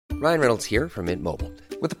Ryan Reynolds here from Mint Mobile.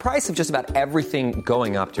 With the price of just about everything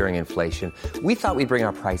going up during inflation, we thought we'd bring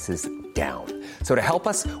our prices down. So to help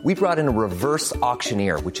us, we brought in a reverse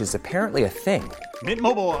auctioneer, which is apparently a thing. Mint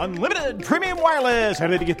Mobile Unlimited Premium Wireless. How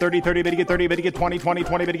to get 30, 30, bit to get 30, bit to get 20, 20,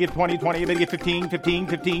 20, bit to get 20, 20, bit to get 15, 15,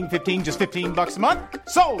 15, 15, just $15 a month?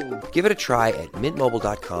 Sold! Give it a try at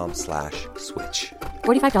mintmobile.com/switch.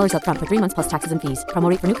 $45 up front for 3 months plus taxes and fees. Promo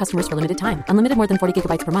rate for new customers for limited time. Unlimited more than 40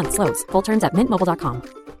 gigabytes per month. Slows full terms at mintmobile.com.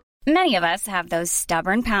 Many of us have those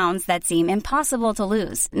stubborn pounds that seem impossible to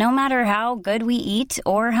lose, no matter how good we eat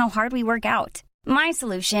or how hard we work out. My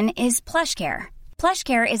solution is PlushCare.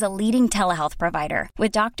 PlushCare is a leading telehealth provider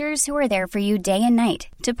with doctors who are there for you day and night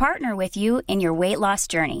to partner with you in your weight loss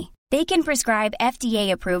journey. They can prescribe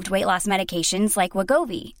FDA-approved weight loss medications like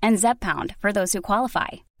Wegovy and Zepbound for those who qualify.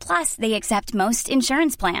 Plus, they accept most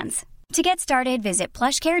insurance plans. To get started, visit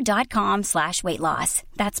plushcare.com/weightloss.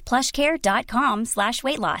 That's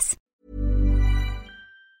plushcare.com/weightloss.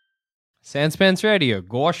 Sanspants Radio.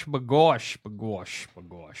 Gosh, bagosh, bagosh,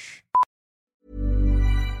 bagosh.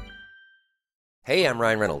 Hey, I'm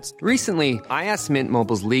Ryan Reynolds. Recently, I asked Mint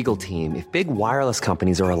Mobile's legal team if big wireless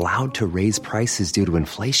companies are allowed to raise prices due to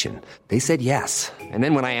inflation. They said yes. And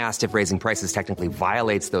then when I asked if raising prices technically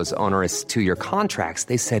violates those onerous 2-year contracts,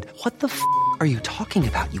 they said, "What the f*** are you talking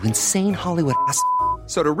about, you insane Hollywood ass?"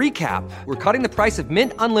 So to recap, we're cutting the price of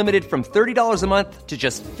Mint Unlimited from $30 a month to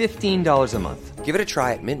just $15 a month. Give it a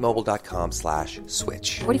try at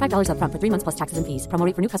mintmobile.com/switch. $45 up front for 3 months plus taxes and fees. Promo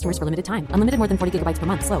rate for new customers for limited time. Unlimited more than 40 gigabytes per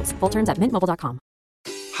month. Slows full terms at mintmobile.com.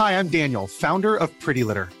 Hi, I'm Daniel, founder of Pretty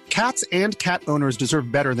Litter. Cats and cat owners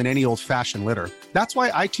deserve better than any old-fashioned litter. That's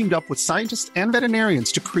why I teamed up with scientists and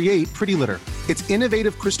veterinarians to create Pretty Litter. Its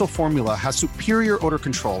innovative crystal formula has superior odor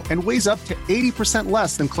control and weighs up to 80%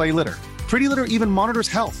 less than clay litter. Pretty Litter even monitors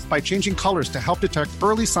health by changing colors to help detect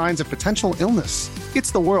early signs of potential illness.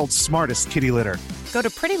 It's the world's smartest kitty litter. Go to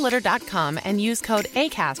prettylitter.com and use code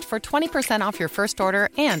ACAST for 20% off your first order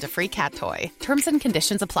and a free cat toy. Terms and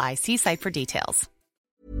conditions apply. See site for details.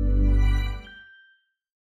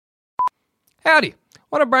 Howdy.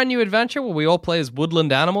 Want a brand new adventure where we all play as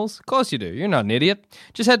woodland animals? Of course you do. You're not an idiot.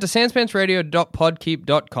 Just head to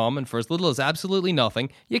sanspantsradio.podkeep.com and for as little as absolutely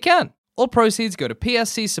nothing, you can. All proceeds go to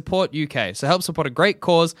PSC Support UK, so help support a great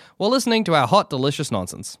cause while listening to our hot, delicious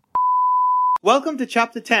nonsense. Welcome to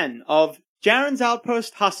Chapter 10 of Jaren's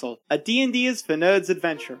Outpost Hustle, a D&D's for Nerds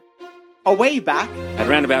adventure. A way back... At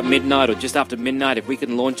around about midnight or just after midnight, if we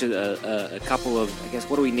can launch a couple of, I guess,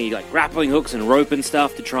 what do we need? Like grappling hooks and rope and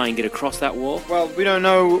stuff to try and get across that wall? Well, we don't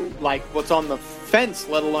know, like, what's on the fence,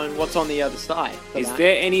 let alone what's on the other side. Is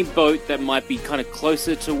there any boat that might be kind of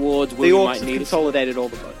closer towards where we might need it? The orcs have consolidated all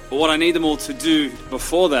the boats. But what I need them all to do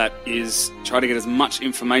before that is try to get as much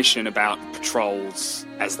information about patrols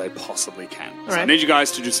as they possibly can. So I need you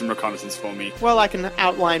guys to do some reconnaissance for me. Well, I can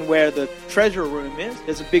outline where the treasure room is.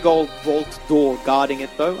 There's a big old vault door guarding it,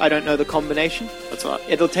 though. I don't know the combination. That's right.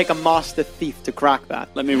 It'll take a master thief to crack that.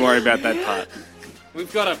 Let me worry about that part.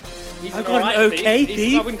 We've got a... I've got an okay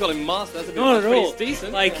thief. I wouldn't call him master. That's a bit Not at all.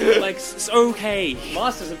 decent. Like it's okay.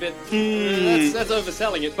 Master's a bit. That's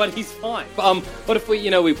overselling it, but he's fine. What if we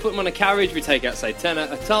put him on a carriage? We take out say 10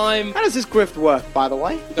 at a time. How does this grift work, by the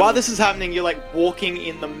way? While this is happening, you're like walking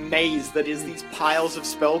in the maze that is these piles of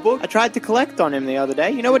spellbook. I tried to collect on him the other day.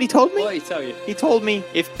 You know what he told me? What did he tell you? He told me,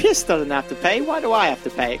 if Piss doesn't have to pay, why do I have to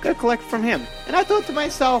pay? Go collect from him. And I thought to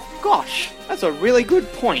myself, gosh, that's a really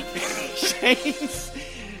good point. Shane's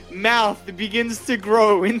mouth begins to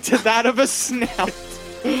grow into that of a snout.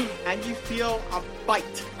 And you feel a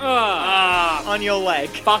bite on your leg.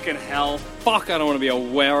 Fucking hell. Fuck, I don't want to be a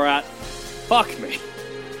were-rat. Fuck me.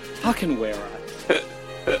 Fucking were-rat.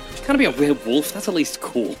 Can't be a werewolf. That's at least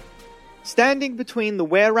cool. Standing between the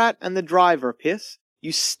were-rat and the driver, Piss,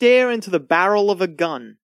 you stare into the barrel of a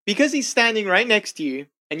gun. Because he's standing right next to you,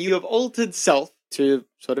 and you have altered self to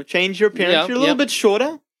sort of change your appearance, you're a little bit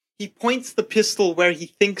shorter. He points the pistol where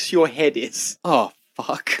he thinks your head is. Oh,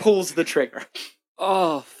 fuck. Pulls the trigger.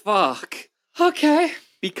 Oh, fuck. Okay.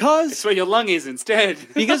 Because... It's where your lung is instead.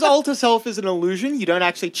 Because alter self is an illusion, you don't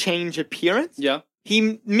actually change appearance. Yeah.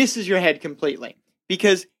 He misses your head completely.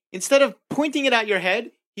 Because instead of pointing it at your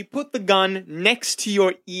head, he put the gun next to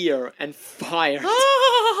your ear and fired.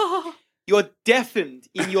 You're deafened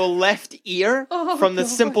in your left ear from the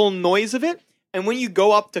simple noise of it. And when you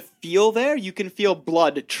go up to feel there, you can feel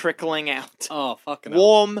blood trickling out. Oh, fucking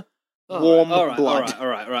warm blood. All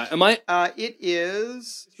right. Am I... It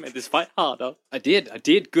is... Made this fight harder. I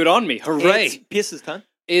did. Good on me. Hooray. It's Pierce's turn.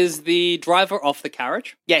 Is the driver off the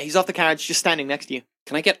carriage? Yeah, he's off the carriage, just standing next to you.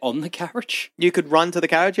 Can I get on the carriage? You could run to the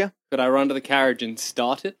carriage, yeah? Could I run to the carriage and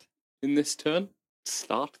start it in this turn?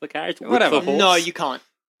 start the carriage? With Whatever. the horse? No, you can't.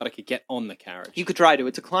 But I could get on the carriage. You could try to.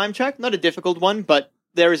 It's a climb check, not a difficult one, but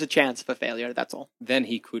there is a chance for failure, that's all. Then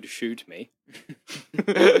he could shoot me.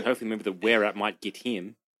 Hopefully, maybe the were-rat might get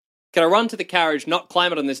him. Can I run to the carriage, not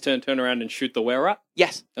climb it on this turn around and shoot the were-rat?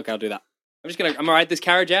 Yes. Okay, I'll do that. I'm gonna ride this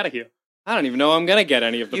carriage out of here. I don't even know I'm gonna get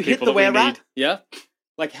any of the You hit people the that we were-rat? need. Yeah?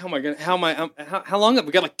 Like, how long have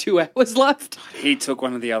we got? Like 2 hours left? He took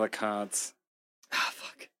one of the other cards. Ah,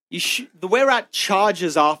 fuck. The were-rat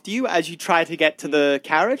charges after you as you try to get to the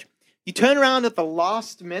carriage. You turn around at the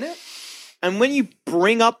last minute, and when you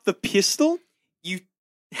bring up the pistol, you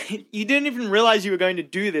didn't even realize you were going to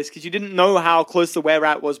do this because you didn't know how close the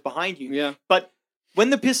were-rat was behind you. Yeah. But when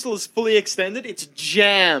the pistol is fully extended, it's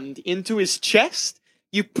jammed into his chest.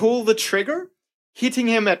 You pull the trigger, hitting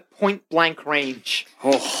him at point-blank range.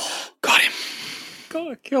 Oh, got him.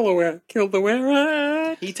 God, kill the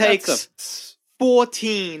were-rat. He takes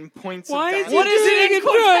 14 points of damage. What is it in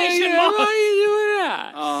quotation marks? Why are you doing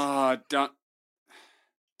that? Oh, don't.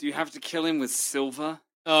 Do you have to kill him with silver?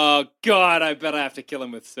 Oh, God, I bet I have to kill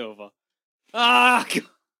him with silver. Ah, God.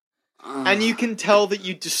 And you can tell that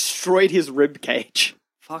you destroyed his rib cage.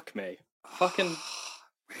 Fuck me. Fucking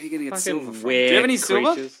Where are you going to get Fucking silver from? Do weird you have any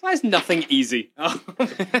silver? creatures. why is nothing easy?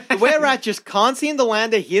 The were-rat just can't seem to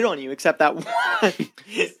land a hit on you except that one.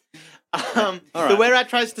 The were-rat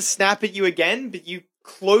tries to snap at you again, but you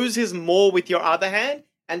close his maw with your other hand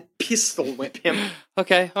and pistol whip him.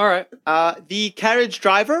 Okay, alright. The carriage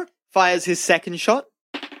driver fires his second shot.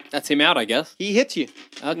 That's him out, I guess. He hits you.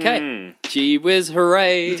 Okay. Gee whiz,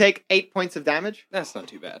 hooray. You take 8 points of damage. That's not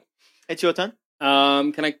too bad. It's your turn.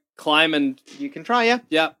 Can I climb and... You can try, yeah.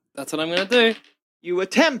 Yeah, that's what I'm gonna do. You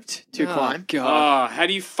attempt to climb. God. Oh, how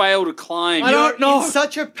do you fail to climb? I don't know. In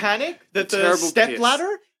such a panic that the Terrible step piss.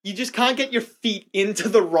 ladder, you just can't get your feet into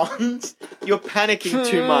the rungs. You're panicking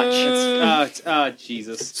too much.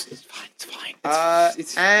 Jesus. It's fine.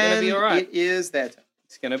 It's gonna be alright. It is their turn.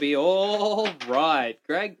 It's gonna be alright.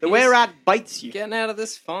 Greg, The were-rat bites you. getting out of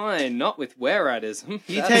this fine. Not with were-ratism.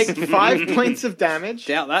 You take 5 points of damage.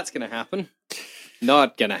 Doubt that's gonna happen.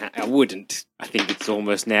 Not gonna happen. I wouldn't. I think it's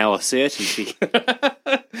almost now a certainty.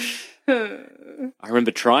 I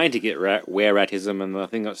remember trying to get were-ratism, and the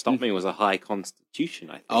thing that stopped me was a high constitution,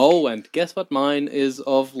 I think. Oh, and guess what mine is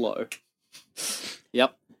of low.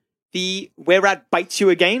 Yep. The were-rat bites you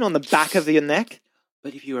again on the back of your neck.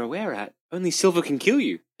 But if you're a were-rat, only silver can kill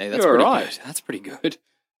you. Hey, that's You're pretty alright. good. That's pretty good.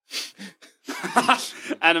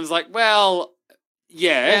 Adam's like, well,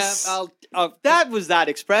 yes. That was that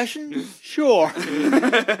expression. Sure.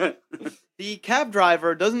 The cab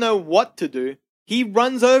driver doesn't know what to do. He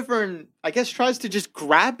runs over and, I guess, tries to just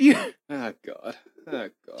grab you. Oh, God. Oh,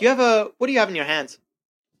 God. What do you have in your hands?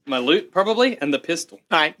 My loot, probably, and the pistol.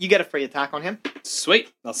 Alright, you get a free attack on him.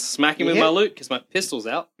 Sweet. I'll smack him You with hit. my loot, because my pistol's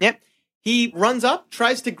out. Yep. He runs up,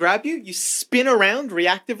 tries to grab you. You spin around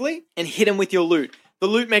reactively and hit him with your loot. The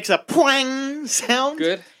loot makes a pwang sound.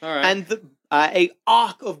 Good. Alright. And a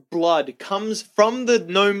arc of blood comes from the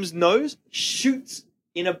gnome's nose, shoots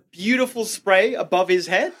in a beautiful spray above his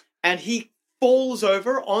head, and he falls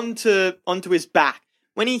over onto his back.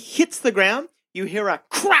 When he hits the ground, you hear a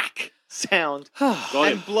crack sound,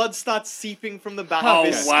 and blood starts seeping from the back of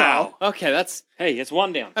his skull. Okay, that's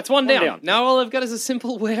one down. That's one down. Now all I've got is a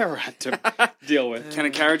simple were-rat to deal with. Can a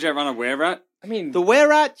carriage outrun a were-rat? I mean, The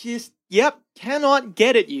were-rat just, cannot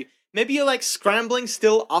get at you. Maybe you're like scrambling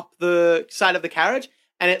still up the side of the carriage,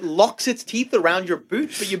 and it locks its teeth around your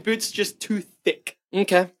boot, but your boot's just too thick.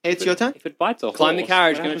 okay. It's your turn. If it bites a Climb the horse,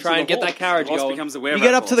 carriage. what Gonna happens try to and the get that horse? carriage Horse going. becomes a You were-rat.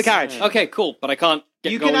 get up to the horse. carriage. Okay, cool. But I can't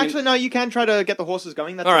get You going. can actually, no, you can try to get the horses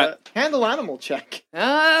going. That's All right. a handle animal check.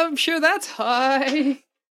 I'm sure that's high.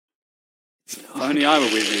 If only I were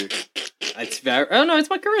with you. It's very. Oh no, it's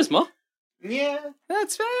my charisma. Yeah.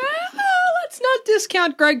 That's let's not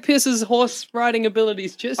discount Greg Pierce's horse riding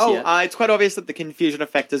abilities just yet. It's quite obvious that the confusion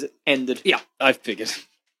effect has ended. Yeah, I figured.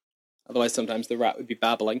 Otherwise, sometimes the rat would be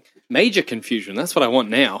babbling. Major confusion. That's what I want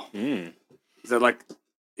now.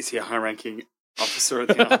 Is he a high-ranking officer of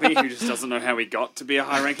the army who just doesn't know how he got to be a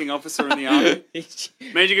high-ranking officer in the army?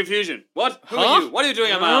 Major confusion. What? Who are you? What are you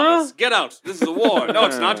doing in my office? Get out. This is a war. No,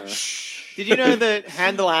 it's not. Shh. Did you know that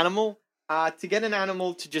handle animal, to get an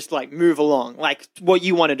animal to just like move along, like what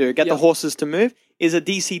you want to do, get the horses to move, is a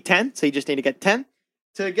DC 10, so you just need to get 10.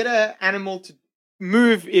 To get an animal to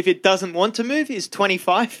move if it doesn't want to move is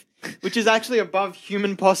 25, which is actually above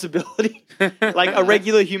human possibility. Like a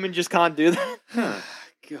regular human just can't do that.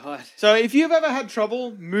 God. So if you've ever had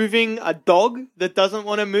trouble moving a dog that doesn't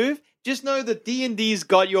want to move, just know that D&D's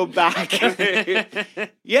got your back.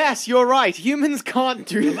 Yes, you're right. Humans can't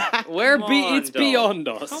do that. It's beyond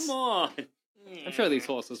us. Come on. I'm sure these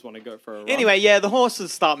horses want to go for a run. Anyway, yeah, the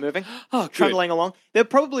horses start moving, trundling along. They're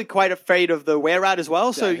probably quite afraid of the were-rat as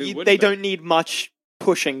well, so they don't need much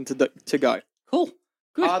pushing to go. Cool.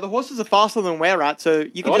 Good. The horses are faster than were-rat, so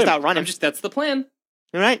you can just outrun him. That's the plan.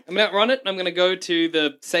 All right. I'm going to outrun it, and I'm going to go to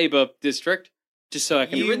the Saber district, just so I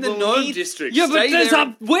can... You're in the Gnome district. Yeah, but Stay there's there.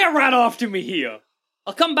 a were-rat after me here.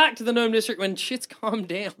 I'll come back to the Gnome district when shit's calmed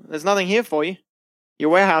down. There's nothing here for you. Your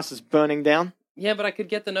warehouse is burning down. Yeah, but I could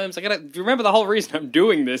get the gnomes. Remember the whole reason I'm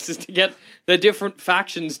doing this is to get the different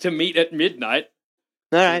factions to meet at midnight.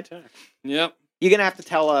 All right. Yep. You're going to have to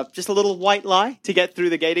tell just a little white lie to get through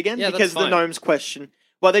the gate again, Yeah, because that's the fine. gnomes question...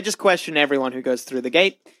 Well, they just question everyone who goes through the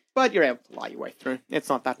gate, but you're able to lie your way through. It's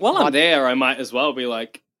not that While hard. I'm there, I might as well be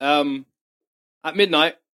like, at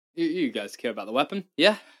midnight, you guys care about the weapon?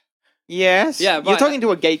 Yeah? Yes. Yeah, You're but- talking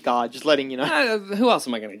to a gate guard, just letting you know. Who else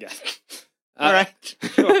am I going to get? All right.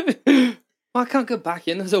 Well, I can't go back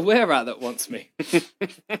in. There's a were-rat that wants me.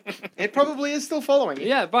 It probably is still following you.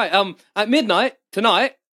 Yeah, right. At midnight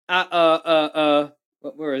tonight at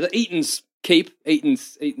where is it? Eaton's Keep.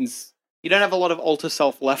 Eaton's. You don't have a lot of alter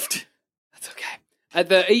self left. That's okay. At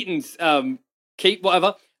the Eaton's Keep,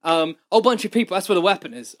 whatever. A whole bunch of people. That's where the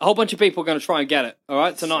weapon is. A whole bunch of people are going to try and get it. All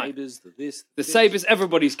right, tonight. The sabers.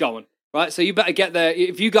 Everybody's going. Right, so you better get there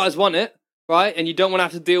if you guys want it. Right, and you don't want to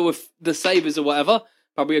have to deal with the sabers or whatever.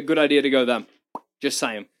 Probably a good idea to go them. Just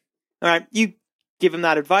saying. All right, you give him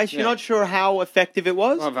that advice. You're not sure how effective it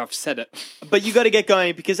was, I've said it. but you got to get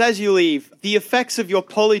going because as you leave, the effects of your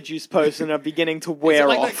polyjuice potion are beginning to wear Is it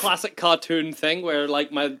like off. that classic cartoon thing where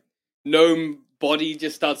like my gnome body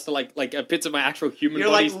just starts to like bits of my actual human Your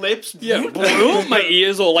body. like lips, Yeah, my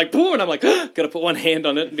ears all like boom, and I'm like, gotta put one hand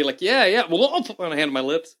on it and be like, yeah. Well, I'll put one hand on my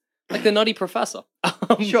lips, like the Nutty Professor.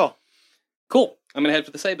 Sure. Cool. I'm gonna head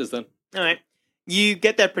for the sabers then. All right. You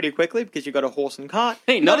get there pretty quickly because you got a horse and cart.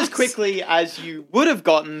 Hey, not nice. as quickly as you would have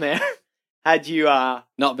gotten there had you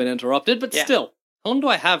Not been interrupted, but Yeah. still, how long do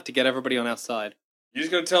I have to get everybody on our side? You're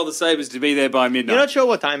just going to tell the sabers to be there by midnight. You're not sure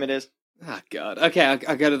what time it is. Ah, God. Okay,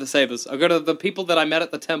 I'll go to the sabers. I'll go to the people that I met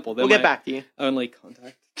at the temple. They're We'll get my back to you. only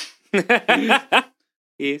contact.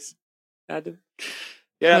 Yes, Adam.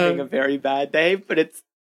 You're having a very bad day, but it's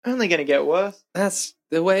only going to get worse. That's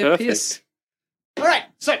the way it Perfect. appears. All right,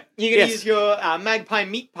 so you're going to Yes. use your magpie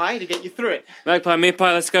meat pie to get you through it. Magpie, meat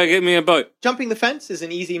pie, let's go get me a boat. Jumping the fence is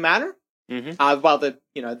an easy matter. Mhm. While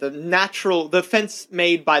the fence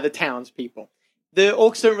made by the townspeople. The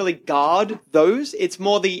orcs don't really guard those. It's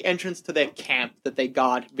more the entrance to their camp that they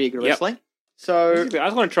guard vigorously. So I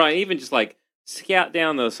just want to try and even just like scout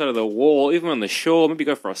down the sort of the wall, even on the shore, maybe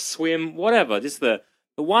go for a swim, whatever. Just the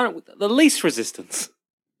one with the least resistance.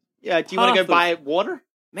 yeah, do you want to Half go buy water?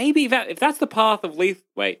 Maybe if that's the path of least...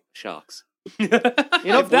 Wait, sharks. You're not If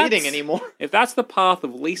that's- bleeding anymore. If that's the path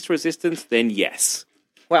of least resistance, then yes.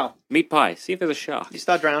 Well, Meat pie, see if there's a shark. you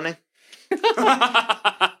start drowning.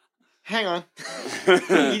 Hang on.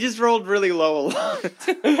 You just rolled really low a lot.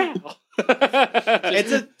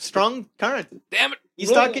 It's a strong current. Damn it. You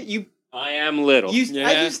start you I am little. As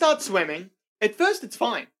you start swimming, at first it's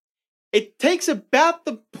fine. It takes about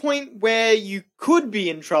the point where you could be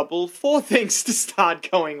in trouble for things to start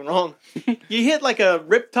going wrong. You hit like a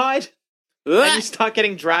riptide, and you start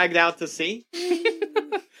getting dragged out to sea.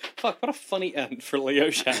 Fuck, what a funny end for Leo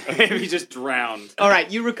Shadow. He just drowned. All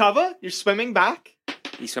right, you recover. You're swimming back.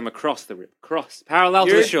 You swim across the rip. Parallel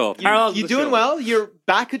to the shore. Parallel to You're the doing shore. well. You're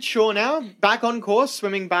back at shore now. Back on course,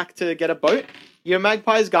 swimming back to get a boat. Your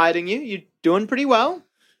magpie's guiding you. You're doing pretty well.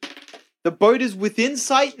 The boat is within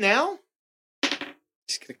sight now.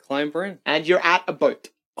 Just gonna climb in. And you're at a boat.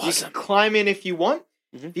 Awesome. You can climb in if you want.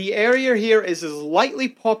 Mhm. The area here is as lightly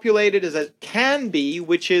populated as it can be,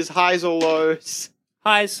 which is highs or lows.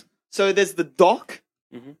 Highs. So there's the dock.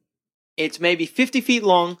 Mhm. It's maybe 50 feet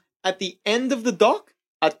long. At the end of the dock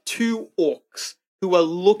are two orcs who are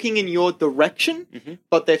looking in your direction, Mhm.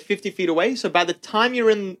 but they're 50 feet away. So by the time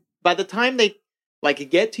they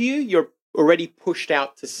get to you, you're already pushed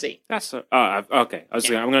out to sea. That's okay. I'm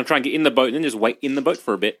going to try and get in the boat and then just wait in the boat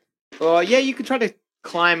for a bit. Yeah, you could try to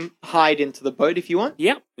hide into the boat if you want.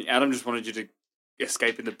 Yep. Adam just wanted you to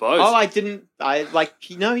escape in the boat. Oh, I didn't.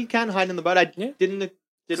 You can hide in the boat. I didn't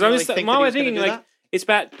Because I'm really just think my that he way was of gonna thinking, do like, that.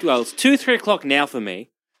 it's it's 2-3 o'clock now for me.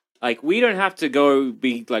 Like, we don't have to go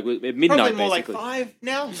be like at midnight, Probably more basically. like 5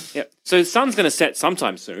 now. Yeah. So the sun's going to set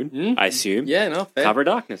sometime soon, I assume. Yeah, no, fair. Cover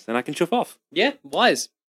darkness, then I can chuff off. Yeah, wise.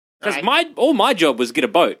 Because my job was get a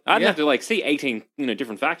boat. I didn't Yeah. have to like see 18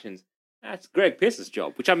 different factions. That's Greg Pierce's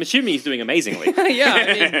job, which I'm assuming he's doing amazingly. Yeah,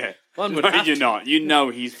 I mean, one would No, have you're to. not. You know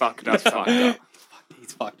he's fucked us up.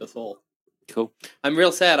 He's fucked us all. Cool. I'm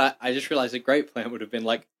real sad. I just realized a great plan would have been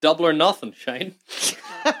like double or nothing, Shane.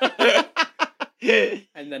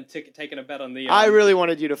 And then taking a bet on the... I really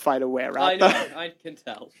wanted you to fight a were-rat. I know, I can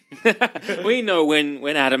tell. We know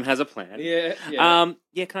when Adam has a plan. Yeah.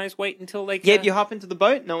 Yeah, can I just wait until they... Yeah, you hop into the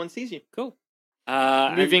boat, no one sees you. Cool.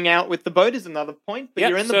 Moving out with the boat is another point, but Yep,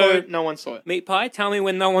 you're in the so- boat, no one saw it. Meat Pie, tell me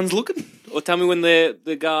when no one's looking. Or tell me when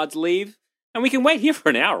the guards leave. And we can wait here for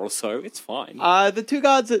an hour or so. It's fine. The two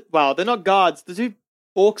guards, they're not guards. The two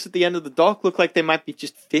orcs at the end of the dock look like they might be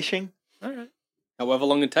just fishing. All right. However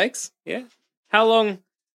long it takes. Yeah. How long?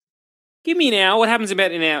 Give me an hour. What happens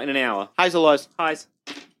about in an hour? Highs or lows? Highs.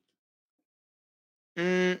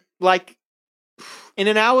 Like, in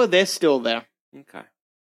an hour, they're still there. Okay.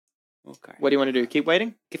 What do you want to do? Keep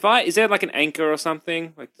waiting? Is there like an anchor or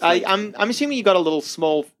something? I'm assuming you got a little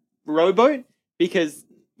small rowboat because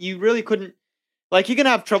you really couldn't. Like, you're gonna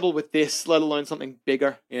have trouble with this, let alone something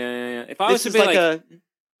bigger. Yeah. If I was to be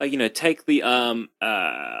take the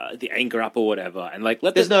anchor up or whatever, and like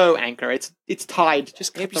There's no anchor. It's tied.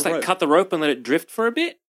 Just cut the rope. cut the rope and let it drift for a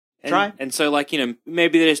bit. Try. And so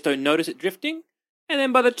maybe they just don't notice it drifting, and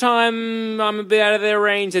then by the time I'm a bit out of their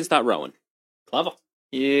range, then start rowing. Clever.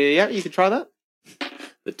 Yeah, you could try that.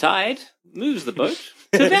 The tide moves the boat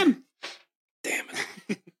to them. Damn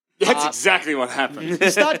it. That's exactly what happened.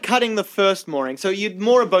 You start cutting the first mooring. So you'd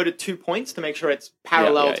moor a boat at 2 points to make sure it's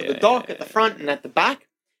parallel to the dock at the front and at the back.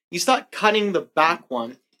 You start cutting the back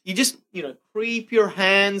one. You just, creep your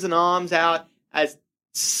hands and arms out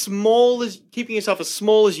keeping yourself as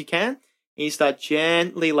small as you can. And you start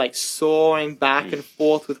gently, sawing back and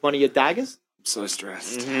forth with one of your daggers. I'm so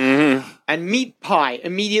stressed. Mm-hmm. And Meat Pie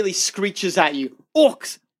immediately screeches at you.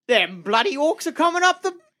 Orcs! Them bloody orcs are coming up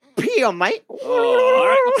the pier, mate.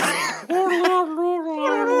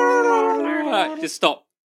 Just stop.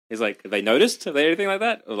 He's like, have they noticed? Have they anything like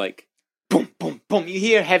that? Or boom, boom, boom. You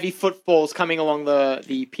hear heavy footfalls coming along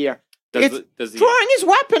the pier. Does drawing his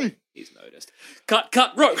weapon. He's noticed.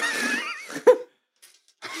 Cut, rope.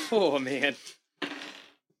 Oh, man.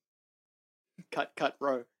 Cut,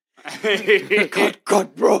 row.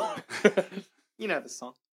 cut, row. You know the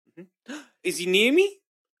song. Is he near me?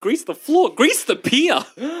 Grease the floor. Grease the pier.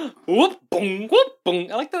 Whoop, boom, whoop, boom.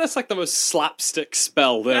 I like that. That's like the most slapstick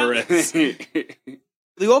spell there is.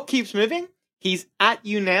 The orc keeps moving. He's at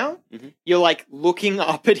you now. Mm-hmm. You're looking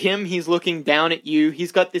up at him. He's looking down at you.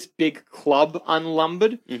 He's got this big club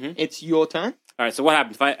unlumbered. Mm-hmm. It's your turn. All right. So what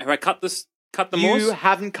happens? Have I cut the moors? You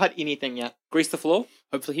haven't cut anything yet. Grease the floor.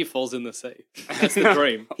 Hopefully he falls in the sea. That's the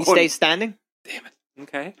dream. He stays standing. Damn it.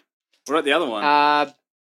 Okay. What about the other one?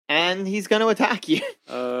 And he's going to attack you.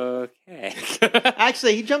 Okay.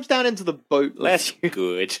 Actually, he jumps down into the boat. Less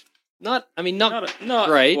good. Not Not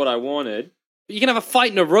great. what I wanted. But you can have a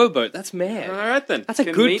fight in a rowboat. That's mad. All right then. That's a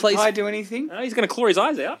Can good Meat place. Pie do anything? He's going to claw his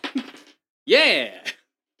eyes out. Yeah.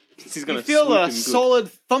 He's going You to feel a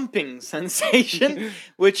solid thumping sensation,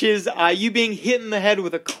 which is you being hit in the head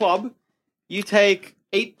with a club. You take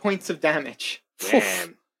 8 points of damage.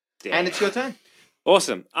 Damn. And it's your turn.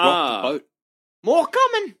 Awesome. Rock the boat. More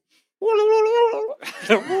coming. All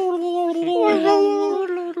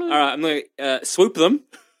right, I'm going to swoop them,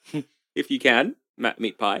 if you can,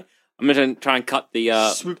 Meat Pie. I'm going to try and cut the...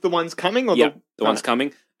 Swoop the ones coming? Or the ones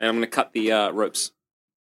coming, and I'm going to cut the ropes.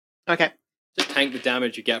 Okay. Just tank the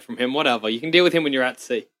damage you get from him, whatever. You can deal with him when you're at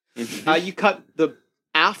sea. You cut the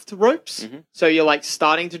aft ropes, so you're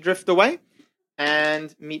starting to drift away,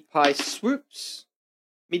 and Meat Pie swoops.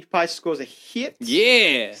 Meat Pie scores a hit.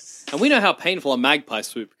 Yeah. And we know how painful a magpie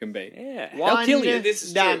swoop can be. Yeah. They'll kill you. This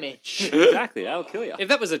is damage. Exactly, that'll kill you. If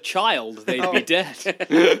that was a child, they'd be dead.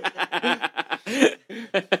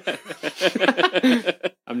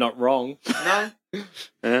 I'm not wrong. No?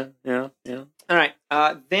 Yeah. All right.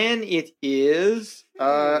 Then it is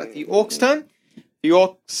the orc's turn. The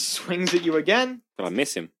orc swings at you again. But I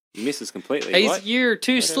miss him. He misses completely. Hey, What? you're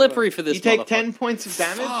too slippery for this. You take motherfucker. 10 points of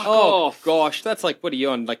damage. Oh gosh, that's what are you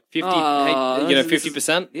on? 50?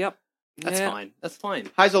 50%? Yep. That's fine. That's fine.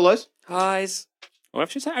 Highs or lows? Highs. I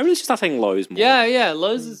really should start saying lows more. Yeah.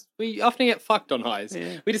 Lows is we often get fucked on highs.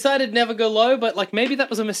 Yeah. We decided never go low, but maybe that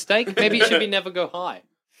was a mistake. Maybe it should be never go high.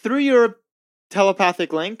 Through your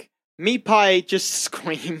telepathic link, Meat Pie just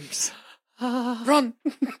screams. Run!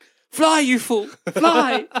 Fly, you fool!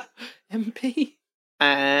 Fly! MP.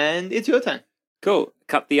 And it's your turn. Cool.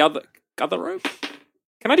 Cut the other rope.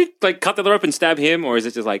 Can I do cut the other rope and stab him, or is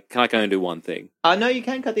it just can I only do one thing? No, you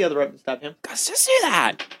can cut the other rope and stab him. Guys, just do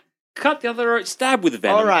that. Cut the other rope, stab with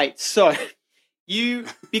venom. All right, so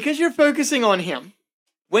because you're focusing on him,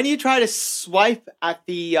 when you try to swipe at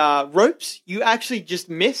the ropes, you actually just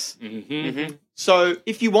miss. Mm-hmm. So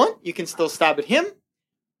if you want, you can still stab at him,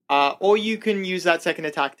 or you can use that second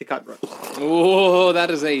attack to cut rope. Oh, that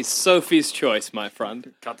is a Sophie's choice, my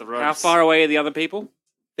friend. Cut the ropes. How far away are the other people?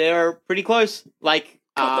 They're pretty close. Like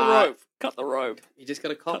Cut the rope. Cut the rope. You just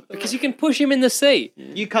gotta cut because you can push him in the sea.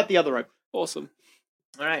 You cut the other rope. Awesome.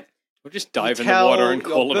 All right. We'll just dive in the Tell water and your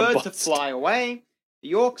call it a bird to bust. fly away. The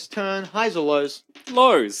York's turn. Highs or lows?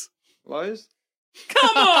 Lows. Lows.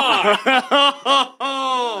 Come on!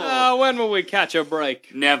 When will we catch a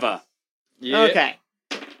break? Never. Yeah. Okay.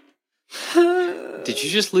 Did you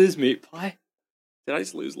just lose meat pie? Did I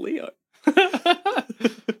just lose Leo?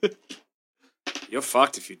 You're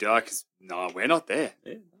fucked if you die, because no, we're not there.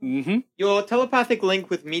 Mm-hmm. Your telepathic link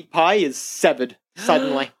with Meat Pie is severed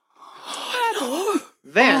suddenly.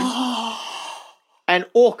 Then, an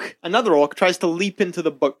orc, another orc, tries to leap into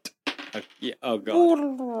the boat. Yeah. Oh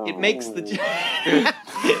god. It makes the...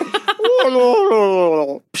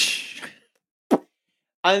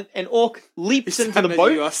 An orc leaps into the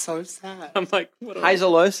boat. You are so sad. I'm like, what are Highs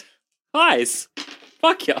or lows? Highs.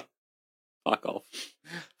 Fuck ya. Fuck off.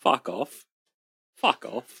 Fuck off. Fuck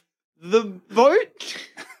off. The boat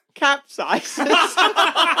capsizes.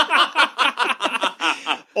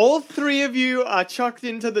 All three of you are chucked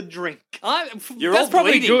into the drink. You're That's all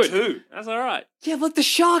probably bleeding good. too. That's all right. Yeah, let the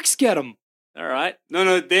sharks get him. All right.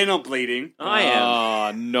 No, they're not bleeding. I am.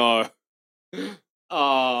 Oh, no.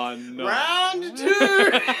 Oh, no. Round 2!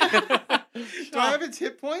 Do I have its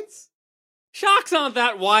hit points? Sharks aren't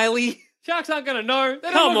that wily. Sharks aren't going to know.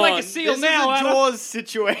 They Come don't look like on. a seal This now, is a Adam. Jaws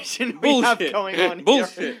situation we have Bullshit. going on here.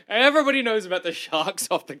 Bullshit. Everybody knows about the sharks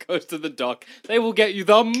off the coast of the dock. They will get you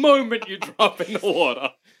the moment you drop in the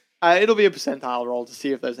water. It'll be a percentile roll to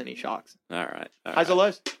see if there's any sharks. All right. Highs or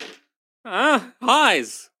lows?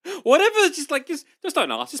 Highs. Whatever, just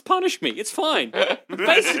don't ask. Just punish me. It's fine.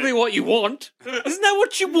 Basically what you want. Isn't that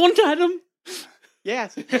what you want, Adam?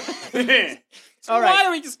 Yes. So All right. why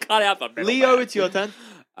don't we just cut out the middle Leo, bit? it's your turn.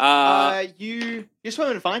 You You're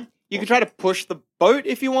swimming fine. You can try to push the boat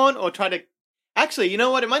if you want, or try to... Actually, you know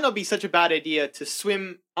what? It might not be such a bad idea to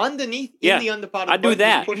swim underneath in the underpart of the I'd boat. do and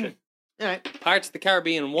that. Push it. All right. Pirates of the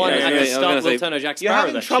Caribbean 1 Yeah, had I to was stop gonna say- Lieutenant Jack You're Sparrow.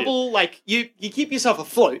 having that trouble, like, you keep yourself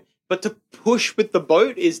afloat, but to push with the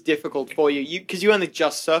boat is difficult for you because you only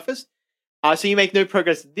just surfaced. So you make no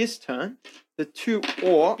progress this turn. The two shit.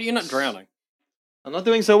 orcs... But you're not drowning. I'm not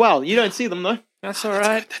doing so well. You don't see them, though. That's all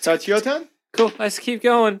right. So it's your turn? Cool. Let's keep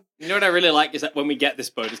going. You know what I really like is that when we get this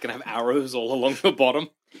boat, it's going to have arrows all along the bottom.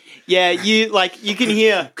 Yeah, you can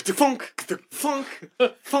hear funk, funk,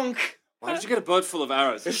 funk. Why did you get a boat full of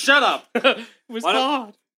arrows? Shut up! It was Why don't-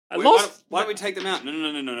 hard. I Wait, lost. why don't we take them out? No.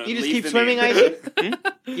 You just Leave keep them swimming, in. I assume?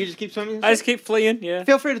 You just keep swimming? I just keep fleeing, yeah.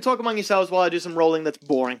 Feel free to talk among yourselves while I do some rolling that's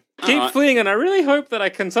boring. Keep Alright. fleeing, and I really hope that I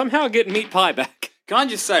can somehow get meat pie back. Can I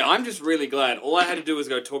just say, I'm just really glad. All I had to do was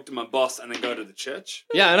go talk to my boss and then go to the church.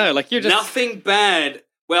 Yeah, I know. Like, you're just... Nothing bad.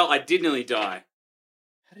 Well, I did nearly die.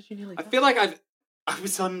 How did you nearly I feel like I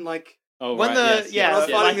was on like Oh, When right, the- yes, yeah, when I was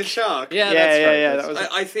yes, fighting yes. the shark. Yeah, Yeah, that's yeah, right. yeah, that's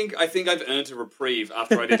that was- I think I've earned a reprieve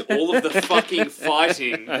after I did all of the fucking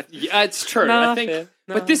fighting. Yeah, it's true. Nah, I think, fair.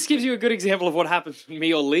 but this gives you a good example of what happens when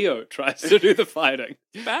me or Leo tries to do the fighting.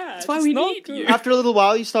 Bad. That's why It's we not need good. you. After a little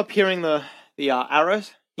while, you stop hearing the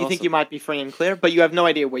arrows. You think Awesome. you might be free and clear, but you have no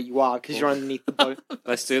idea where you are because you're underneath the boat.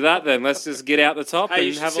 Let's do that then. Let's just get out the top Hey,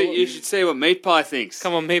 and have a look. you should see what Meat Pie thinks.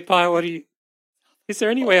 Come on, meat pie. What do you? Is there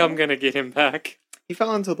any way I'm going to get him back? He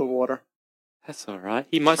fell into the water. That's all right.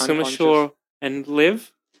 He might swim Unconscious. ashore and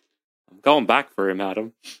live. I'm going back for him,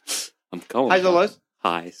 Adam. I'm going. Highs or back. lows?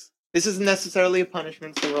 Highs. This isn't necessarily a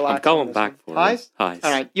punishment, so relax. I'm going on this back one. for Highs? him. Highs.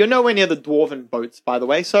 All right. You're nowhere near the dwarven boats, by the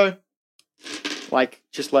way, so, like,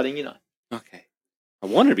 just letting you know. Okay. I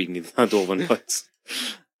wanted to be near the Dwarven boats.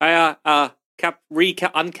 I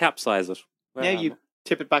uncapsize it. Where Yeah, am you I?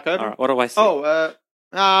 tip it back over. All right. What do I say?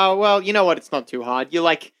 Well, you know what? It's not too hard. You're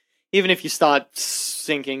like, even if you start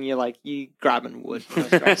sinking, you grabbing wood. No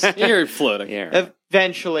stress. You're floating. Yeah.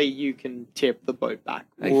 Eventually, you can tip the boat back.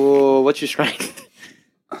 Thank Whoa, what's your strength?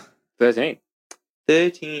 13.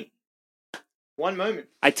 13. One moment.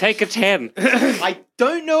 I take a 10. I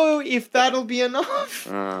don't know if that'll be enough.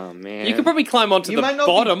 Oh man. You could probably climb onto You the might not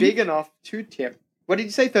bottom. be big enough to tip. What did you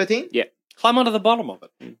say, 13? Yeah. Climb onto the bottom of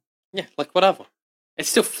it. Yeah, like whatever. It's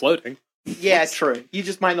still floating. Yeah, true. You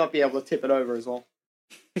just might not be able to tip it over as well.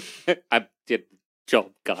 I did the job,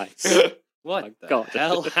 guys. What Oh, the God.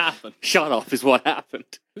 hell happened? Shut up is what happened.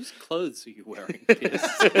 Whose clothes are you wearing, Pierce?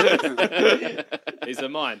 These are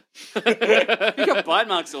mine. You got bite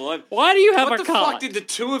marks all over. Why do you have What a the card? fuck did the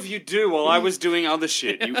two of you do while I was doing other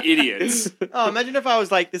shit, you idiots? Oh, imagine if I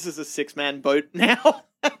was like, this is a 6-man boat now.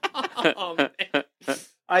 Oh, man.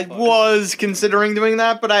 I was considering doing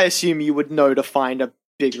that, but I assume you would know to find a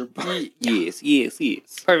bigger boat. Yes.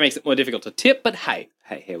 Probably makes it more difficult to tip, but hey,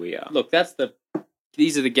 Here we are. look,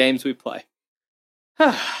 these are the games we play.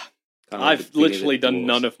 I've literally done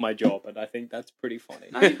none of my job, and I think that's pretty funny.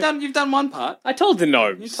 No, you've done one part. I told the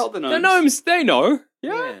gnomes. You told the gnomes. The gnomes, they know.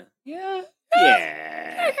 Yeah.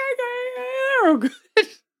 They're all good.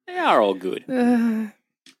 They are all good. I'm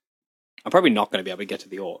probably not going to be able to get to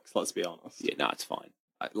the orcs, let's be honest. Yeah, no, it's fine.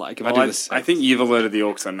 If Well, I do this... I think you've alerted the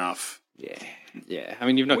orcs enough. Yeah, I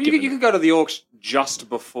mean, you've not Well, given... you could go to the orcs just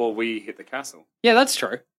before we hit the castle. Yeah, that's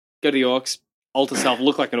true. Go to the orcs, alter self,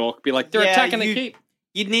 look like an orc, be like, they're Yeah, attacking the keep.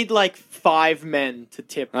 You'd need like 5 men to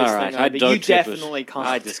tip this All right, thing I over. don't You tip definitely it. can't.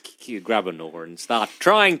 I just grab an oar and start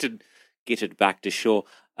trying to get it back to shore.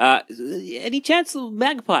 Any chance of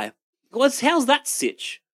magpie? How's that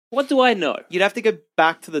sitch? What do I know? You'd have to go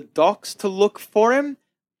back to the docks to look for him,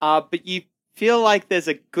 but you feel like there's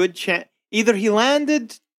a good chance. Either he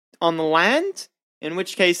landed on the land, in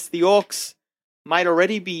which case the orcs might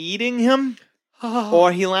already be eating him,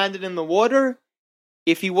 or he landed in the water.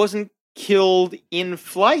 If he wasn't killed in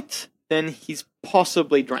flight, then he's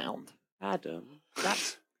possibly drowned. Adam,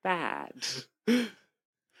 that's bad. I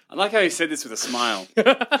like how you said this with a smile.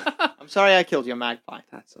 I'm sorry I killed your magpie.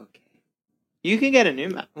 That's okay. You can get a new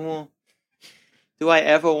magpie. Well, do I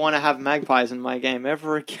ever want to have magpies in my game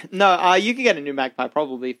ever again? No, you can get a new magpie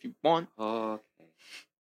probably if you want. Okay.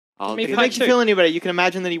 If it makes you feel any better, you can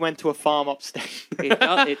imagine that he went to a farm upstate.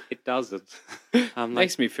 It doesn't.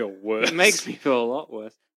 Makes me feel worse. It makes me feel a lot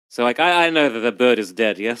worse. So, I know that the bird is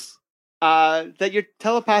dead, yes? That your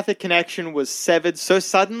telepathic connection was severed so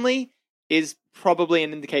suddenly is probably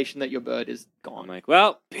an indication that your bird is gone. I'm like,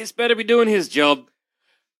 well, Piss better be doing his job.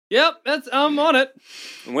 Yep, I'm on it.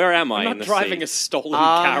 And where am I I'm in not the driving sea? a stolen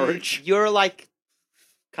carriage. You're like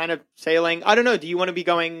kind of sailing. I don't know. Do you want to be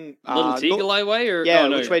going Little Teagle way? Or Yeah, oh,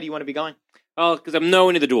 no. which way do you want to be going? Oh, because I'm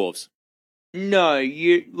nowhere near the dwarves. No,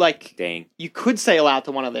 you like Dang. you could sail out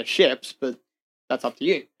to one of their ships, but that's up to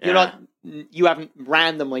you. You're Yeah. you haven't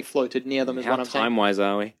randomly floated near them, is How what I'm saying. time-wise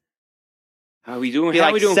are we? How are we doing? Be How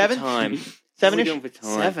like are we doing 7? for time? Seven-ish? How are we doing for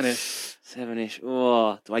time? Seven-ish. Seven-ish.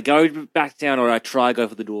 Oh, do I go back down or do I try go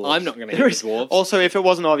for the dwarves? I'm not going to There hit is the dwarves. also, if it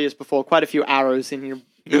wasn't obvious before, quite a few arrows in your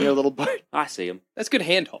little boat. I see them. That's good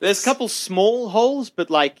hand hops. There's a couple small holes, but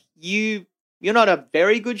like you're not a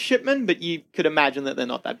very good shipman, but you could imagine that they're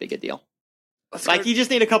not that big a deal. You just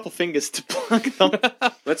need a couple fingers to plug them.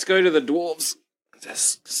 Let's go to the dwarves.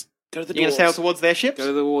 Just go to the You're dwarves. gonna sail towards their ships? Go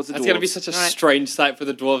to the dwarves. That's going to be such a strange sight for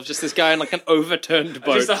the dwarves. Just this guy in like an overturned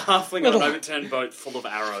boat. Just a halfling on an overturned boat full of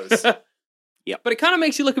arrows. But it kind of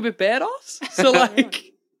makes you look a bit badass. So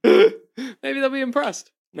like, maybe they'll be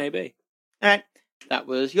impressed. Maybe. All right, that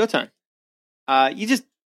was your turn. You just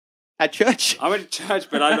at church. I went to church,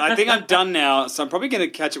 but I think I'm done now, so I'm probably going to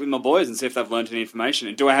catch up with my boys and see if they've learned any information.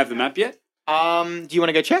 And do I have the map yet? Do you want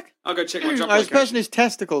to go check? I'll go check my drop This location. person whose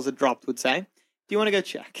testicles are dropped would say, "Do you want to go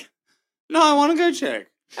check?" No, I want to go check.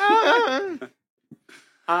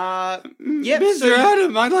 Yep. Mr. so-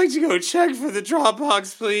 Adam, I'd like to go check for the drop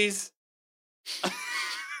box, please.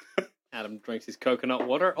 Adam drinks his coconut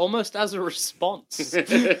water almost as a response.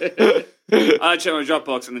 I check my drop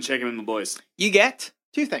box and then check him with my boys. You get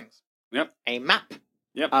 2 things. Yep. A map.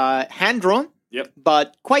 Yep. Hand drawn. Yep.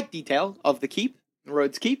 But quite detailed of the keep,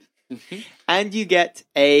 Rhodes Keep. And you get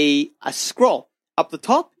a scroll. Up the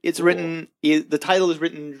top, it's written, the title is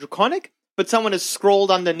written Draconic, but someone has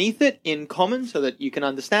scrolled underneath it in common so that you can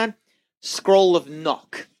understand. Scroll of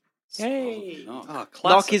Knock. Hey. Oh, classic.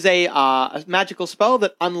 Knock is a magical spell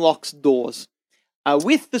that unlocks doors.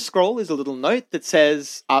 With the scroll is a little note that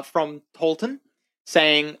says, from Tolton,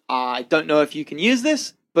 saying, I don't know if you can use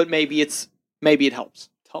this, but maybe it helps.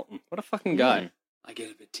 Tolton, what a fucking guy. I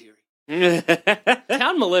get a bit teary.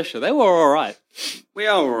 Town militia, they were all right. We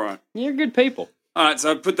are all right. You're good people. All right,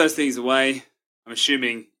 so I put those things away. I'm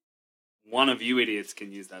assuming one of you idiots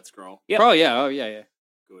can use that scroll. Yep. Oh, yeah.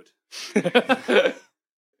 Good.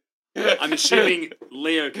 I'm assuming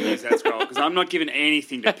Leo can use that scroll because I'm not giving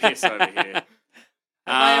anything to piss over here. Have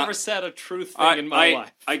I ever said a truth thing in my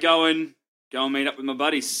life? I go and meet up with my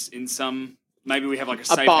buddies in some. Maybe we have like a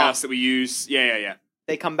safe bar. house that we use. Yeah.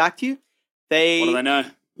 They come back to you. What do they know?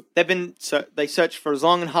 They searched for as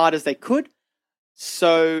long and hard as they could.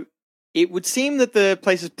 So it would seem that the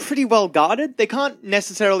place is pretty well guarded. They can't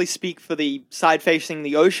necessarily speak for the side facing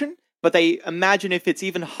the ocean, but they imagine if it's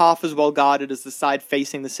even half as well guarded as the side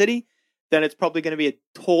facing the city, then it's probably going to be a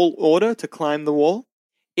tall order to climb the wall.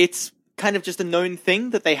 It's kind of just a known thing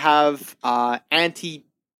that they have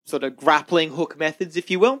sort of grappling hook methods, if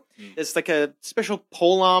you will. There's like a special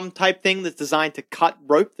polearm type thing that's designed to cut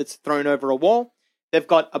rope that's thrown over a wall. They've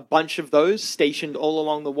got a bunch of those stationed all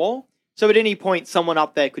along the wall. So at any point, someone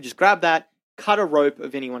up there could just grab that, cut a rope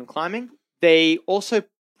of anyone climbing. They also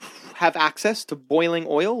have access to boiling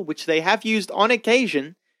oil, which they have used on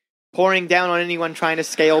occasion, pouring down on anyone trying to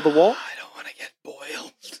scale the wall. I don't want to get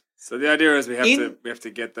boiled. So the idea is we have to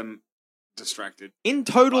get them distracted. In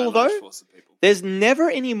total, by a large though, force of people. there's never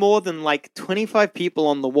any more than like 25 people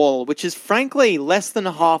on the wall, which is frankly less than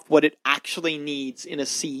half what it actually needs in a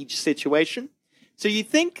siege situation. So you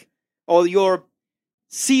think, or your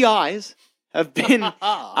CIs have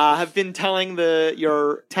been telling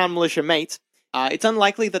your town militia mates, it's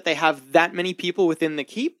unlikely that they have that many people within the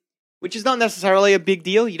keep, which is not necessarily a big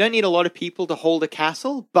deal. You don't need a lot of people to hold a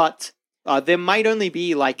castle, but there might only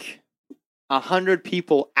be like 100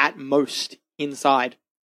 people at most inside.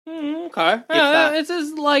 Okay. that. It's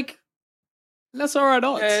just like that's all right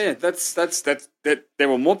odds. Yeah. That's there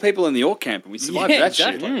were more people in the Orc camp, and we survived that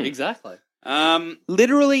exactly. shit. Exactly.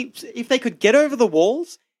 Literally, if they could get over the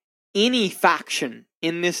walls, any faction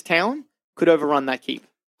in this town could overrun that keep.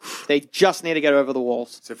 They just need to get over the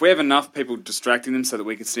walls. So if we have enough people distracting them so that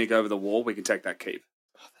we can sneak over the wall, we can take that keep.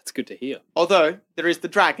 That's good to hear. Although, there is the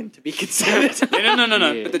dragon to be considered. No.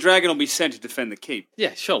 Yeah. But the dragon will be sent to defend the keep,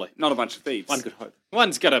 Yeah, surely. not a bunch of thieves. One could hope.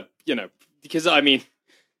 One's got to, because I mean,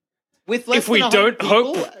 With less if we than don't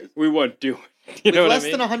 100 people, hope, we won't do it. You know with what I less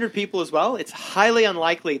mean? than 100 people as well, it's highly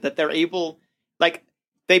unlikely that they're able... Like,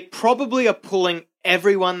 they probably are pulling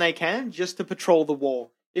everyone they can just to patrol the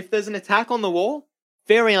wall. If there's an attack on the wall,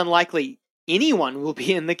 very unlikely anyone will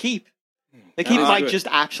be in the keep. The keep might just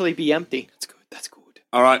actually be empty. That's good.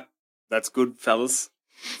 All right. That's good, fellas.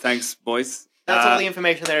 Thanks, boys. That's all the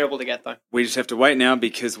information they're able to get, though. We just have to wait now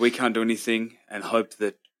because we can't do anything and hope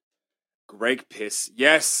that Greg Piss...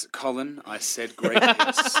 Yes, Colin, I said Greg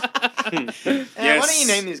Piss. Why don't you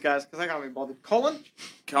name these guys? Because I can't be bothered. Colin?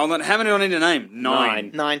 Colin, how many do I need to name?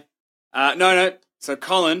 9. 9. No. So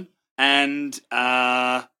Colin and...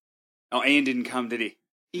 Ian didn't come, did he?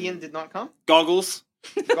 Ian did not come. Goggles.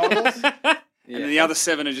 Goggles. And then the other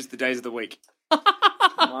 7 are just the days of the week.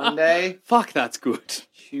 Monday. Fuck, that's good.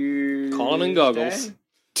 Tuesday. Colin and Goggles.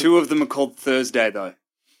 2 of them are called Thursday, though.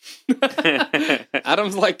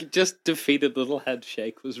 Adam's just defeated little head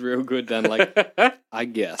shake was real good then, I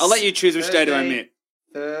guess. I'll let you choose which day to omit.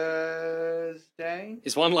 Thursday.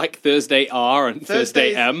 Is one like Thursday R and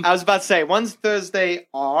Thursday M? I was about to say, one's Thursday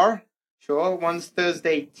R. Sure. One's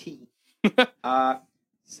Thursday T.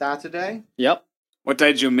 Saturday. Yep. What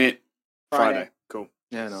day did you omit? Friday. Cool.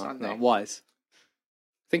 Yeah, no, Sunday. wise.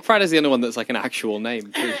 I think Friday's the only one that's like an actual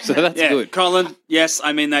name too, so that's good. Colin, yes,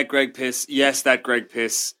 I mean that Greg Piss. Yes, that Greg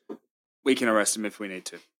Piss. We can arrest him if we need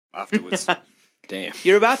to afterwards. Damn.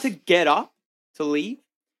 You're about to get up to leave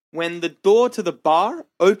when the door to the bar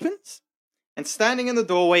opens, and standing in the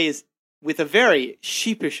doorway is, with a very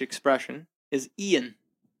sheepish expression, is Ian.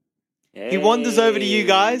 He wanders over to you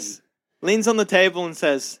guys, leans on the table and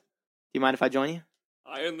says, "Do you mind if I join you?"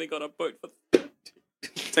 I only got a boat for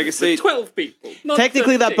Take a seat. 12 people. Not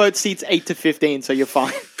Technically, 13. that boat seats 8 to 15, so you're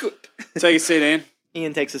fine. Good. Take a seat, Ian.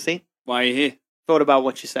 Ian takes a seat. Why are you here? Thought about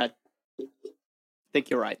what you said. Think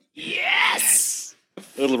you're right. Yes!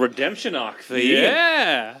 A little redemption arc for you.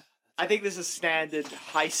 Yeah. I think this is standard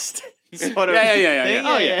heist sort of Yeah. thing.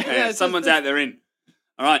 Oh, yeah. Someone's out there in.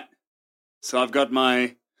 All right. So I've got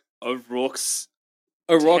my O'Rourke's.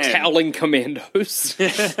 O'Rourke's 10. Howling Commandos.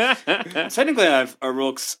 Technically, I have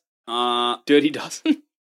O'Rourke's. Dirty Dozen.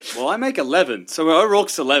 Well, I make 11, so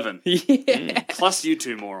O'Rourke's 11. Yeah. Plus you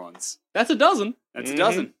 2 morons. That's a dozen. That's a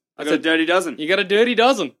dozen. I got That's a dirty dozen. You got a dirty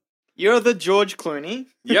dozen. You're the George Clooney.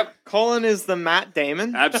 Yep, Colin is the Matt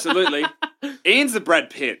Damon. absolutely. Ian's the Brad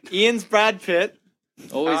Pitt. Ian's Brad Pitt.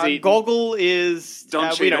 Always eating. Goggle is... Don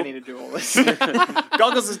we Cheadle. don't need to do all this.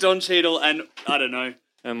 Goggles is Don Cheadle, and I don't know.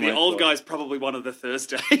 And The like, old what? guy's probably one of the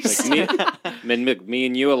Thursdays. Me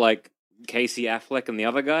and you are like Casey Affleck and the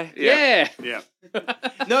other guy. Yeah. Yeah.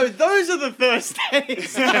 No, those are the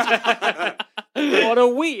Thursdays. What are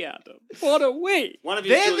we, Adam? What are we? One of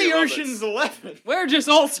you They're Julia the Roberts. Ocean's 11. We're just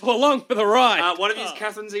also along for the ride. One of you is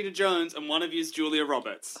Catherine Zeta-Jones, and one of you is Julia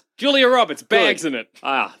Roberts. Julia Roberts, bags in it.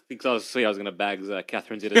 I think I was going to bag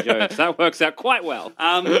Catherine Zeta-Jones. That works out quite well.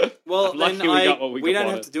 Well, I'm lucky then we got what we don't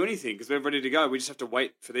wanted. have to do anything because we're ready to go. We just have to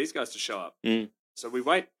wait for these guys to show up. Mm. So we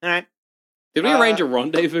wait. All right. Did we arrange a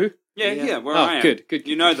rendezvous? Yeah, where Oh, I am. good.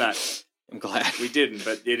 You know that. I'm glad. We didn't,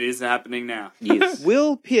 but it is happening now. Yes.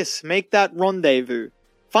 Will Piss make that rendezvous?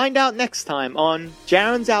 Find out next time on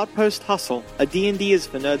Jaren's Outpost Hustle, a D&D is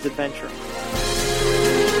for Nerds adventure.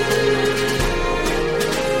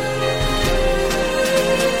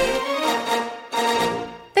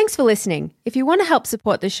 Thanks for listening. If you want to help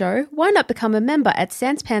support the show, why not become a member at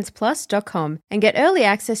sanspantsplus.com and get early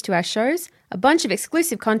access to our shows, a bunch of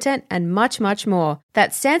exclusive content, and much, much more.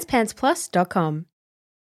 That's sanspantsplus.com.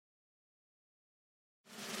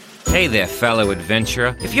 Hey there, fellow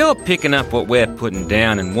adventurer. If you're picking up what we're putting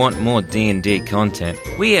down and want more D&D content,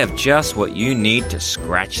 we have just what you need to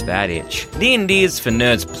scratch that itch. D&D is for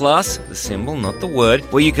Nerds Plus, the symbol, not the word,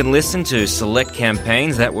 where you can listen to select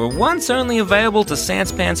campaigns that were once only available to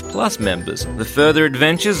Sanspants Plus members. The further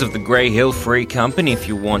adventures of the Grey Hill Free Company if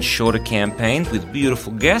you want shorter campaigns with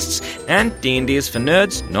beautiful guests, and D&D is for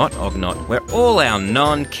Nerds, not Ognot, where all our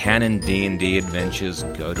non-canon D&D adventures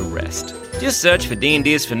go to rest. Just search for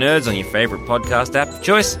D&D is for Nerds on your favorite podcast app of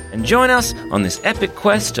choice and join us on this epic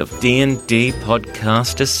quest of D&D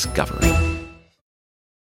podcast discovery.